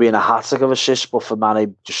 Would have been a hat-trick of assists, but for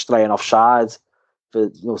Mane just straying offside for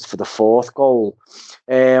the fourth goal.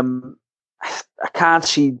 I can't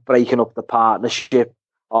see breaking up the partnership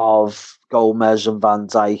of Gomez and Van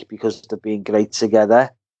Dijk, because they've been great together,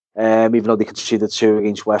 even though they conceded 2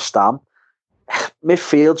 against West Ham.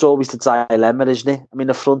 Midfield's always the dilemma, isn't it? I mean,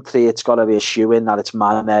 the front three, it's got to be a shoe-in that it's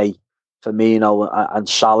Mane, Firmino and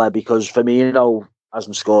Salah, because Firmino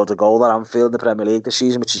hasn't scored a goal at Anfield in the Premier League this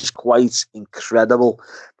season, which is quite incredible.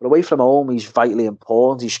 But away from home, he's vitally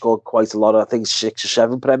important. He's scored quite a lot of, I think, 6 or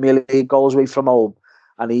 7 Premier League goals away from home.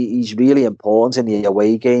 And he's really important in the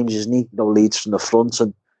away games, isn't he? You know, leads from the front,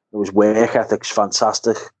 and his work ethic's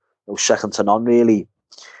fantastic. You know, second to none, really.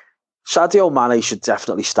 Sadio Mane should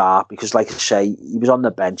definitely start, because, like I say, he was on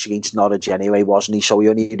the bench against Norwich anyway, wasn't he? So he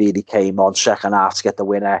only really came on second half to get the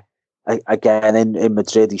winner. Again, in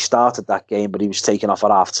Madrid, he started that game, but he was taken off at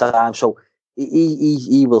half time. So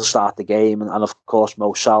he will start the game, and of course,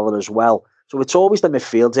 Mo Salah as well. So it's always the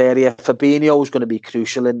midfield area. Fabinho is going to be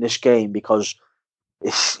crucial in this game, because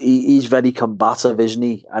he's very combative, isn't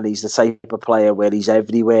he? And he's the type of player where he's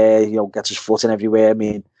everywhere, you know, gets his foot in everywhere. I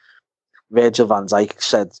mean, Virgil van Dijk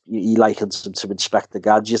said he likens him to Inspector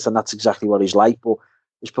Gadget, and that's exactly what he's like. But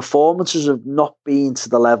his performances have not been to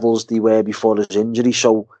the levels they were before his injury.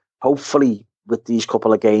 So hopefully, with these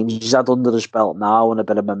couple of games he's had under his belt now and a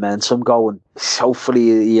bit of momentum going,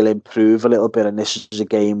 hopefully he'll improve a little bit, and this is a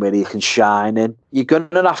game where he can shine in. You're going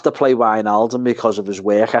to have to play Wijnaldum because of his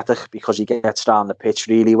work ethic, because he gets down the pitch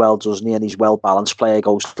really well, doesn't he? And he's well-balanced player,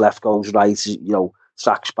 goes left, goes right, you know,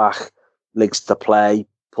 tracks back, links the play,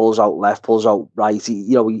 pulls out left, pulls out right.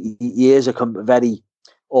 He is a very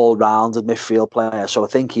all-rounded midfield player, so I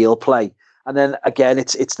think he'll play. And then again,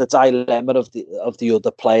 it's the dilemma of the other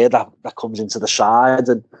player that comes into the side.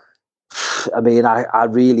 And I mean, I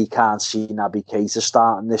really can't see Naby Keita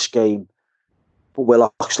starting this game. But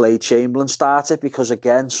will Oxlade-Chamberlain start it? Because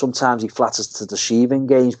again, sometimes he flatters to deceive in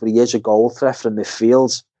games, but he is a goal threat from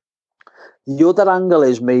midfield. The other angle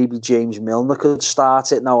is maybe James Milner could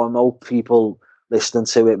start it. Now, I know people listening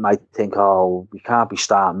to it might think, oh, we can't be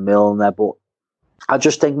starting Milner, but I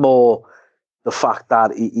just think more the fact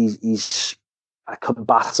that he's a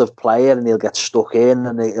combative player and he'll get stuck in,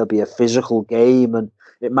 and it'll be a physical game, and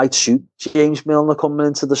it might suit James Milner coming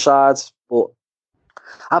into the side. But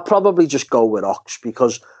I'd probably just go with Ox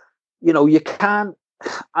because, you can't...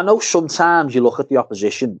 I know sometimes you look at the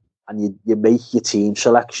opposition and you make your team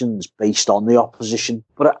selections based on the opposition.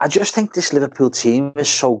 But I just think this Liverpool team is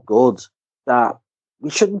so good that we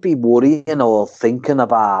shouldn't be worrying or thinking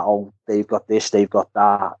about, they've got this, they've got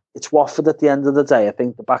that. It's Watford at the end of the day. I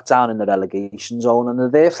think they're back down in the relegation zone and they're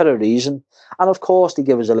there for a reason. And of course, they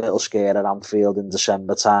give us a little scare at Anfield in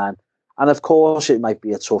December time. And of course, it might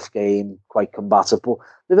be a tough game, quite combative. But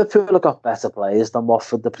Liverpool have got better players than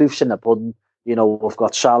Watford. The proof's in the pudding. We've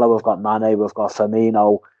got Salah, we've got Mane, we've got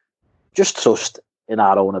Firmino. Just trust in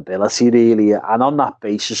our own ability, really. And on that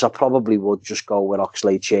basis, I probably would just go with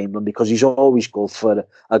Oxlade-Chamberlain because he's always good for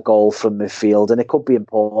a goal from midfield. And it could be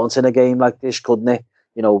important in a game like this, couldn't it?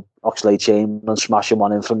 Oxlade-Chamberlain smashing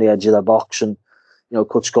one in from the edge of the box and,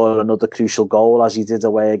 could score another crucial goal as he did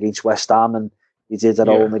away against West Ham and he did at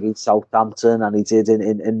home against Southampton and he did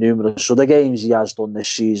in numerous other games he has done this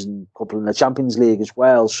season, a couple in the Champions League as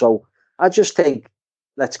well. So I just think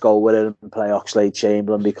let's go with it and play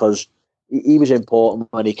Oxlade-Chamberlain because he was important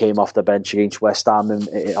when he came off the bench against West Ham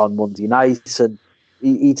on Monday night and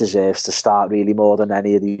he deserves to start really more than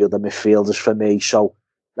any of the other midfielders for me. So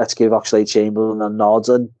let's give Oxlade-Chamberlain a nod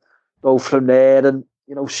and go from there and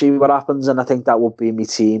see what happens. And I think that would be my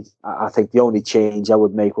team. I think the only change I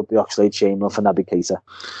would make would be Oxlade-Chamberlain for Naby Keita.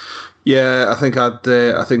 Yeah, I think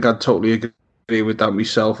I'd totally agree with that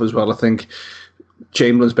myself as well. I think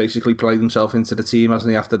Chamberlain's basically played himself into the team,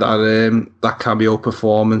 hasn't he, after that cameo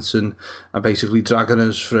performance and basically dragging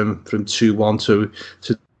us from 2-1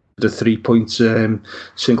 to the 3 points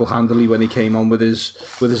single-handedly when he came on with his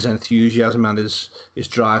enthusiasm and his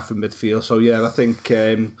drive from midfield. So yeah, I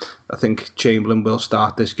think Chamberlain will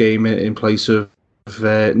start this game in place of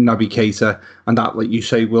Naby Keita, and that, like you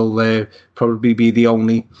say, will probably be the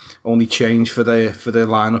only change for the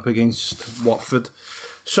lineup against Watford.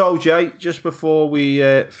 So Jay, just before we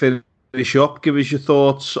finish up, give us your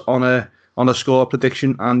thoughts on a score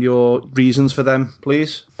prediction and your reasons for them,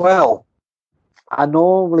 please. Well, I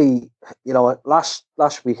normally,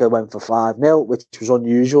 last week I went for 5-0, which was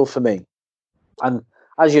unusual for me. And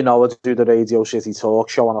as you know, I do the Radio City Talk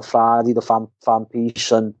show on a Friday, the fan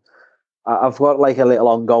piece, and I've got like a little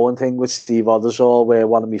ongoing thing with Steve Oddersall where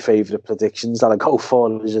one of my favourite predictions that I go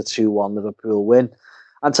for is a 2-1 Liverpool win.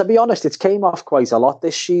 And to be honest, it's came off quite a lot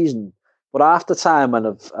this season. But after time,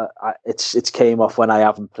 when it's came off when I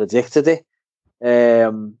haven't predicted it.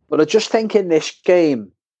 But I just think in this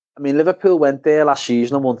game, I mean, Liverpool went there last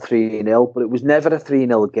season and won 3-0, but it was never a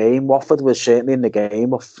 3-0 game. Watford was certainly in the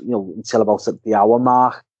game until about the hour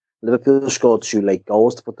mark. Liverpool scored 2 late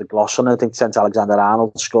goals to put the gloss on it. I think Trent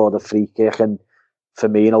Alexander-Arnold scored a free kick and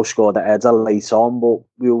Firmino scored a header late on. But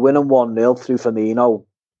we were winning 1-0 through Firmino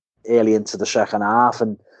early into the second half.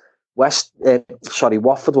 And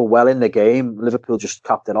Watford were well in the game. Liverpool just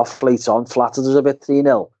capped it off late on, flattered us a bit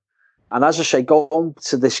 3-0. And as I say, going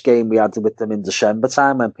to this game we had with them in December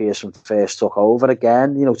time when Pearson first took over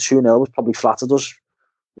again, 2-0 was probably flattered us.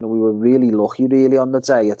 We were really lucky really on the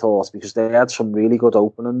day, I thought, because they had some really good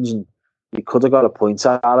openings and we could have got a point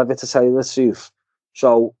out of it, to tell you the truth.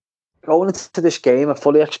 So going into this game, I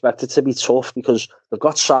fully expect it to be tough because they've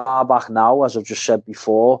got Sarr back now, as I've just said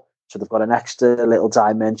before. So they've got an extra little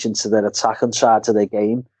dimension to their attacking side of their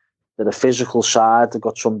game. They're a physical side. They've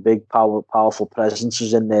got some big, powerful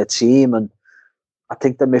presences in their team. And I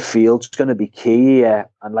think the midfield's going to be key here.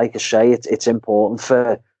 And like I say, it's important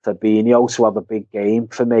for Fabinho to have a big game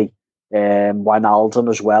for me. Wijnaldum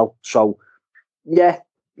as well. So, yeah,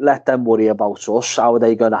 let them worry about us. How are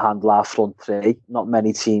they going to handle our front three? Not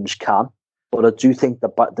many teams can. But I do think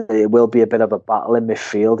that there will be a bit of a battle in the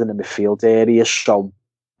midfield area. So,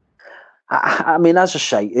 I mean, as I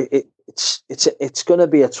say, it's going to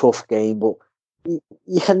be a tough game, but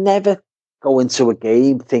you can never go into a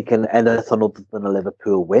game thinking anything other than a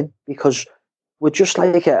Liverpool win because we're just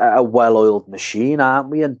like a well-oiled machine, aren't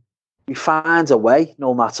we? And we find a way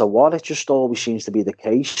no matter what. It just always seems to be the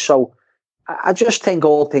case. So I just think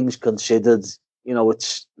all things considered,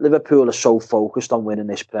 it's Liverpool are so focused on winning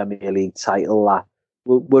this Premier League title that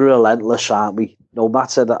we're relentless, aren't we? No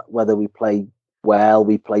matter whether we play well,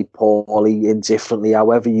 we play poorly, indifferently,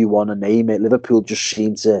 however you want to name it, Liverpool just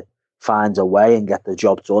seem to find a way and get the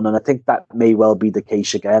job done. And I think that may well be the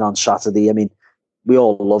case again on Saturday. I mean, we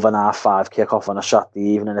all love an half-5 kickoff on a Saturday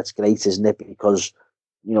evening. It's great, isn't it? Because,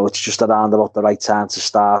 it's just around about the right time to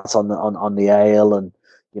start on the Ale, and,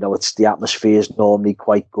 it's the atmosphere is normally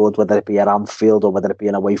quite good, whether it be at Anfield or whether it be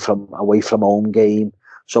an away from home game.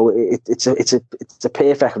 So it's a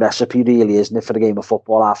perfect recipe, really, isn't it, for a game of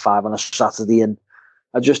football, 5 on a Saturday. And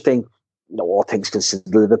I just think, all things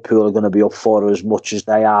considered, Liverpool are going to be up for it as much as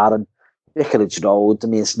they are. And Vicarage Road, I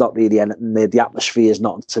mean, it's not really anything there. The atmosphere is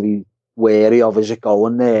nothing to be wary of as you're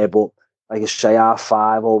going there. But like I say,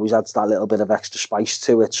 R5 always adds that little bit of extra spice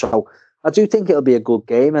to it. So I do think it'll be a good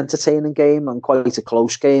game, entertaining game, and quite a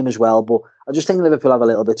close game as well. But I just think Liverpool have a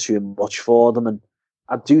little bit too much for them. And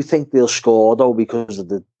I do think they'll score, though, because of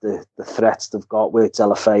the threats they've got with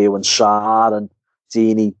Deulofeu and Sarr and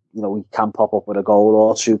Deeney. He can pop up with a goal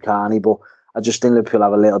or two, can't he? But I just think Liverpool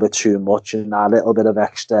have a little bit too much, and a little bit of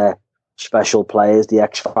extra special players, the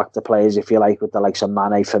X-factor players, if you like, with the likes of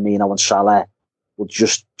Mane, Firmino and Salah, will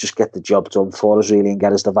just get the job done for us, really, and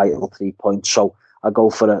get us the vital 3 points. So I go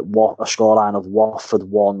for a scoreline of Watford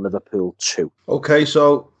 1, Liverpool 2. Okay,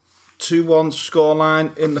 so 2-1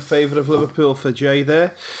 scoreline in the favour of Liverpool for Jay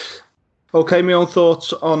there. Okay, my own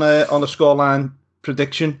thoughts on a scoreline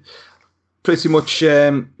prediction. Pretty much,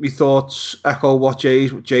 my thoughts echo what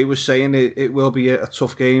Jay was saying. It will be a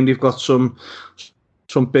tough game. They've got some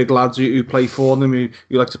big lads who play for them, who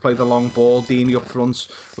like to play the long ball. Deeney up front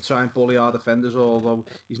will try and bully our defenders, although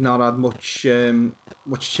he's not had much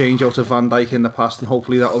change out of Van Dijk in the past, and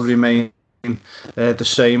hopefully that will remain the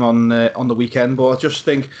same on the weekend. But I just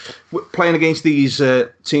think playing against these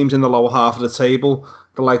teams in the lower half of the table,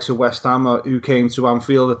 the likes of West Ham who came to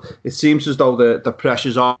Anfield, it seems as though the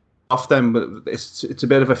pressure's off them, but it's a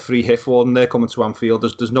bit of a free hit for them. They're coming to Anfield.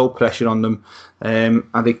 There's no pressure on them, and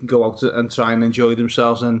they can go out and try and enjoy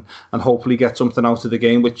themselves and hopefully get something out of the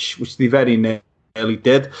game, which they very nearly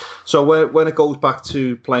did. So when it goes back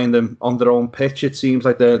to playing them on their own pitch, it seems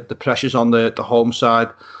like the pressure's on the home side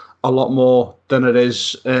a lot more than it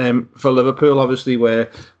is for Liverpool, obviously, where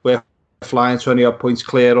we're flying 20 odd points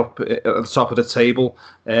clear up at the top of the table.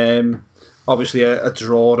 Obviously, a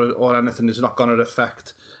draw or anything is not going to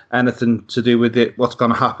affect anything to do with what's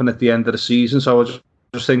going to happen at the end of the season. So I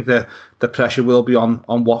just think that the pressure will be on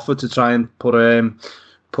Watford to try and put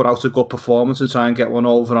out a good performance and try and get one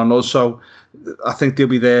over on us. So I think they'll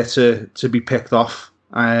be there to be picked off.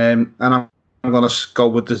 And I'm going to go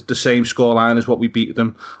with the same scoreline as what we beat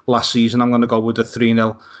them last season. I'm going to go with a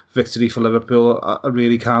 3-0 victory for Liverpool. I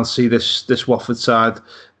really can't see this Watford side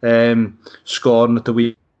scoring at the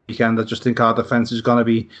weekend. I just think our defence is going to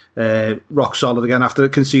be rock solid again. After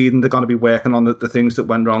conceding, they're going to be working on the things that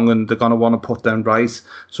went wrong, and they're going to want to put them right.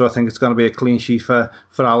 So I think it's going to be a clean sheet for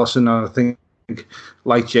Alisson, and I think,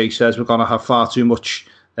 like Jay says, we're going to have far too much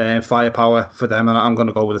firepower for them, and I'm going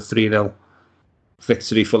to go with a 3-0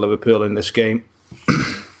 victory for Liverpool in this game.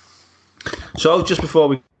 So just before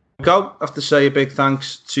we go, I have to say a big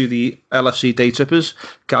thanks to the LFC Day Trippers,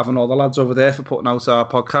 Gavin, all the lads over there, for putting out our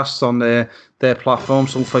podcasts on their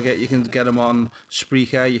platforms. Don't forget, you can get them on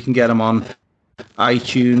Spreaker, you can get them on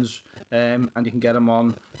iTunes, and you can get them on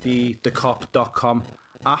the thecop.com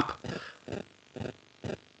app.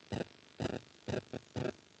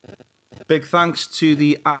 Big thanks to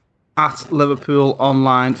the at Liverpool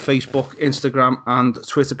Online Facebook, Instagram and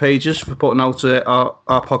Twitter pages for putting out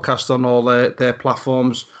our podcast on all their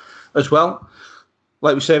platforms as well.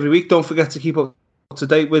 Like we say every week, don't forget to keep up to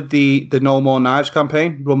date with the No More Knives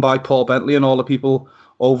campaign run by Paul Bentley and all the people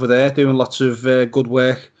over there doing lots of good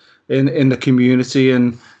work in the community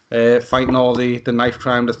and fighting all the knife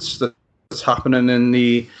crime that's happening in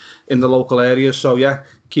the local areas. So yeah,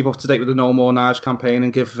 keep up to date with the No More Knives campaign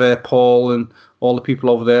and give Paul and all the people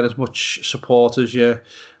over there as much support as you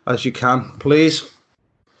can, please.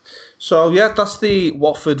 So yeah, that's the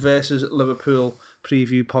Watford versus Liverpool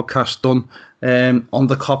preview podcast done on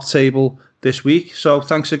the Cop table this week. So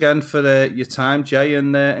thanks again for your time, Jay,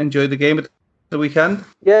 and enjoy the game at the weekend.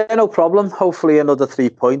 Yeah, no problem. Hopefully another 3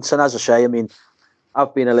 points. And as I say, I mean,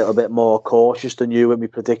 I've been a little bit more cautious than you with my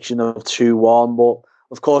prediction of 2-1. But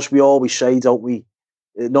of course, we always say, don't we,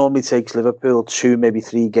 it normally takes Liverpool 2, maybe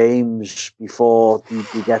 3 games before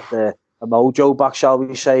you get the mojo back, shall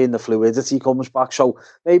we say, and the fluidity comes back. So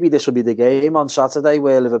maybe this will be the game on Saturday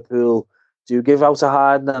where Liverpool do give out a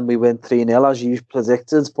hide and we win 3-0 as you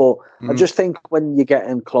predicted. But I just think when you're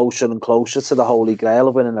getting closer and closer to the Holy Grail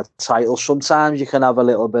of winning a title, sometimes you can have a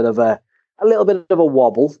little bit of a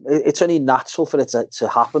wobble. It's only natural for it to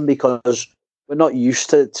happen because we're not used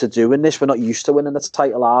to doing this. We're not used to winning a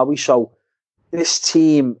title, are we? So this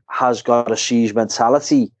team has got a siege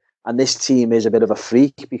mentality, and this team is a bit of a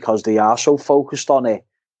freak because they are so focused on it.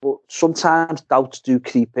 But sometimes doubts do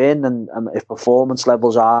creep in, and if performance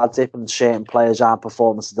levels are dipping, certain players aren't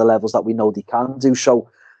performing to the levels that we know they can do. So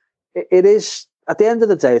it is, at the end of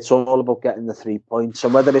the day, it's all about getting the 3 points.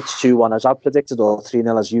 And whether it's 2-1 as I've predicted or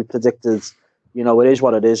 3-0 as you predicted, it is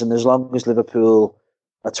what it is. And as long as Liverpool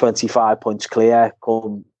are 25 points clear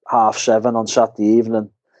come 7:30 on Saturday evening.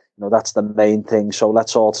 You know, that's the main thing. So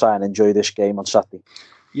let's all try and enjoy this game on Saturday.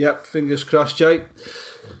 Yep, fingers crossed, Jay.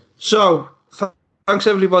 So, thanks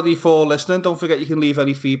everybody for listening. Don't forget you can leave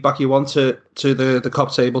any feedback you want to the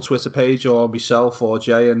Cop Table Twitter page or myself or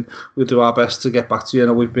Jay, and we'll do our best to get back to you. I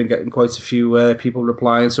know we've been getting quite a few people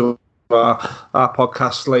replying to our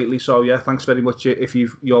podcasts lately. So yeah, thanks very much if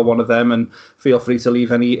you're one of them, and feel free to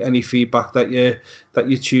leave any feedback that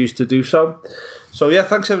you choose to do so. So yeah,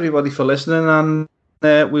 thanks everybody for listening, and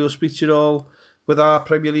we will speak to you all with our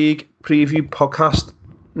Premier League preview podcast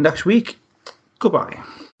next week. Goodbye.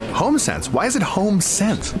 HomeSense. Why is it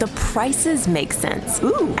HomeSense? The prices make sense.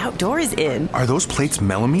 Ooh, outdoor is in. Are those plates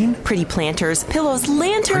melamine? Pretty planters, pillows,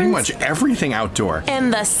 lanterns. Pretty much everything outdoor.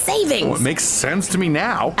 And the savings. Well, it makes sense to me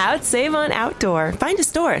now. Outsave on outdoor. Find a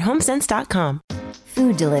store at homesense.com.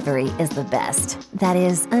 Food delivery is the best. That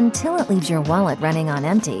is, until it leaves your wallet running on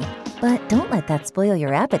empty. But don't let that spoil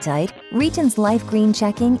your appetite. Regions Life Green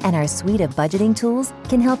Checking and our suite of budgeting tools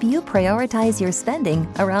can help you prioritize your spending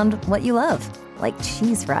around what you love, like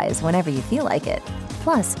cheese fries whenever you feel like it.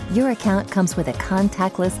 Plus, your account comes with a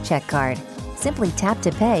contactless check card. Simply tap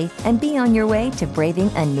to pay and be on your way to braving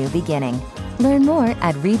a new beginning. Learn more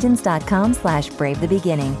at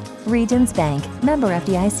regions.com/bravethebeginning. Regions Bank, member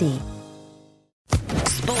FDIC.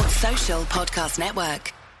 Sports Social Podcast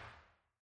Network.